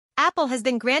Apple has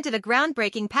been granted a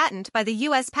groundbreaking patent by the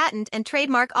U.S. Patent and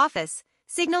Trademark Office,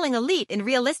 signaling a leap in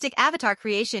realistic avatar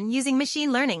creation using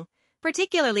machine learning,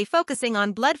 particularly focusing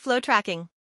on blood flow tracking.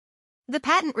 The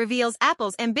patent reveals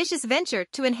Apple's ambitious venture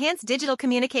to enhance digital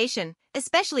communication,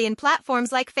 especially in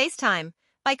platforms like FaceTime,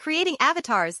 by creating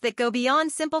avatars that go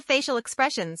beyond simple facial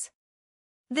expressions.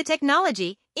 The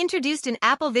technology, introduced in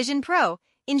Apple Vision Pro,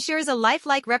 ensures a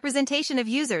lifelike representation of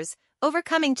users,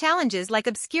 overcoming challenges like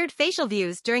obscured facial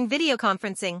views during video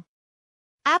conferencing.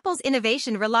 Apple's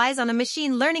innovation relies on a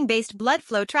machine learning-based blood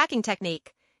flow tracking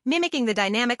technique, mimicking the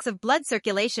dynamics of blood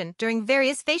circulation during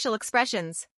various facial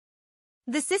expressions.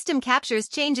 The system captures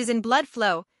changes in blood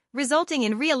flow, resulting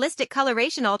in realistic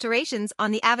coloration alterations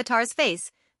on the avatar's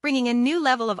face, bringing a new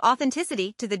level of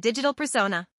authenticity to the digital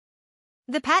persona.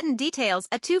 The patent details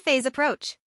a two-phase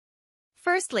approach.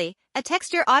 Firstly, a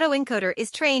texture autoencoder is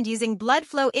trained using blood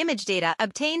flow image data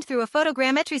obtained through a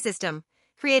photogrammetry system,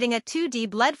 creating a 2D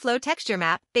blood flow texture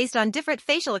map based on different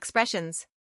facial expressions.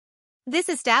 This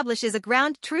establishes a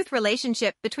ground truth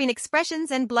relationship between expressions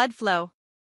and blood flow.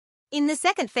 In the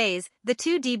second phase, the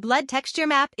 2D blood texture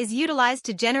map is utilized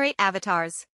to generate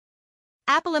avatars.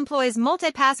 Apple employs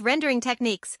multipass rendering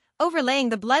techniques, overlaying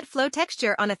the blood flow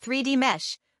texture on a 3D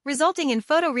mesh, resulting in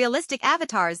photorealistic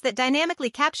avatars that dynamically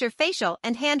capture facial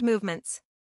and hand movements.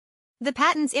 The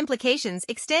patent's implications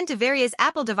extend to various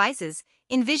Apple devices,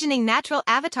 envisioning natural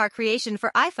avatar creation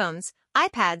for iPhones,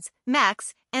 iPads,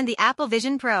 Macs, and the Apple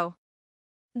Vision Pro.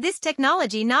 This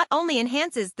technology not only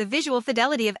enhances the visual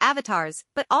fidelity of avatars,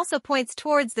 but also points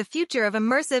towards the future of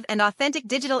immersive and authentic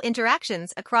digital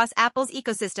interactions across Apple's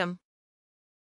ecosystem.